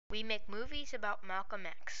We make movies about Malcolm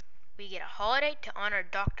X. We get a holiday to honor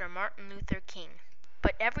Dr. Martin Luther King.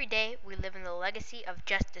 But every day we live in the legacy of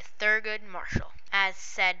Justice Thurgood Marshall, as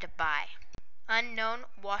said by unknown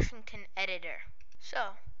Washington editor.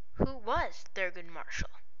 So, who was Thurgood Marshall?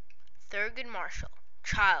 Thurgood Marshall,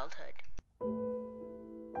 childhood.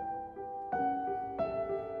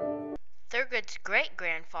 Thurgood's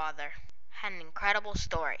great-grandfather had an incredible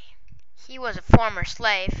story. He was a former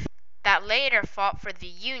slave that later fought for the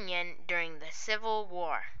Union during the Civil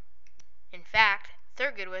War. In fact,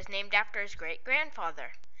 Thurgood was named after his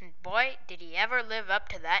great-grandfather, and boy, did he ever live up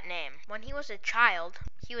to that name. When he was a child,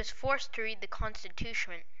 he was forced to read the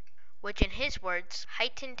Constitution, which in his words,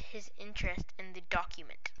 heightened his interest in the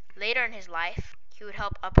document. Later in his life, he would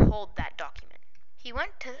help uphold that document. He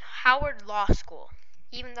went to Howard Law School,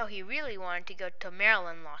 even though he really wanted to go to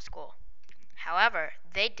Maryland Law School. However,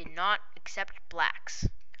 they did not accept blacks.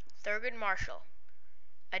 Thurgood Marshall,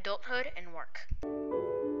 Adulthood and Work.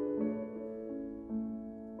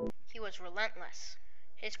 He was relentless.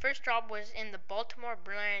 His first job was in the Baltimore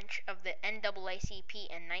branch of the NAACP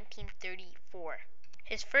in 1934.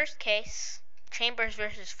 His first case, Chambers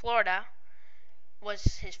versus Florida,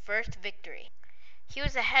 was his first victory. He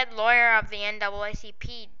was the head lawyer of the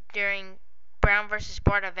NAACP during Brown versus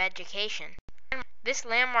Board of Education. This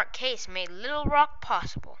landmark case made Little Rock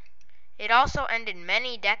possible. It also ended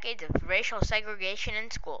many decades of racial segregation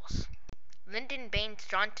in schools. Lyndon Baines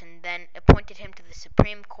Johnson then appointed him to the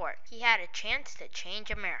Supreme Court. He had a chance to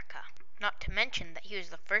change America, not to mention that he was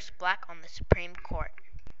the first black on the Supreme Court.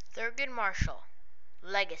 Thurgood Marshall,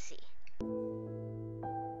 legacy.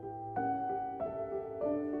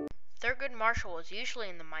 Thurgood Marshall was usually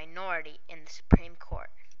in the minority in the Supreme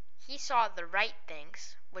Court. He saw the right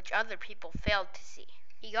things, which other people failed to see.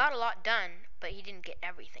 He got a lot done, but he didn't get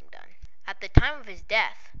everything done. At the time of his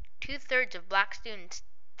death, 2/3 of black students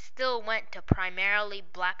still went to primarily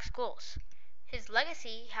black schools. His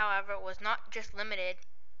legacy, however, was not just limited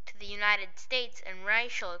to the United States and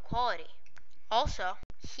racial equality. Also,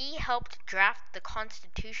 he helped draft the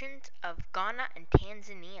constitutions of Ghana and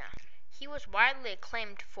Tanzania. He was widely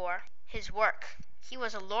acclaimed for his work. He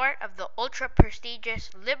was a laureate of the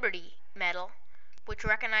ultra-prestigious Liberty Medal, which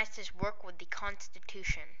recognized his work with the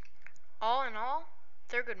Constitution. All in all,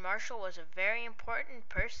 Thurgood Marshall was a very important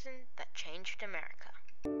person that changed America.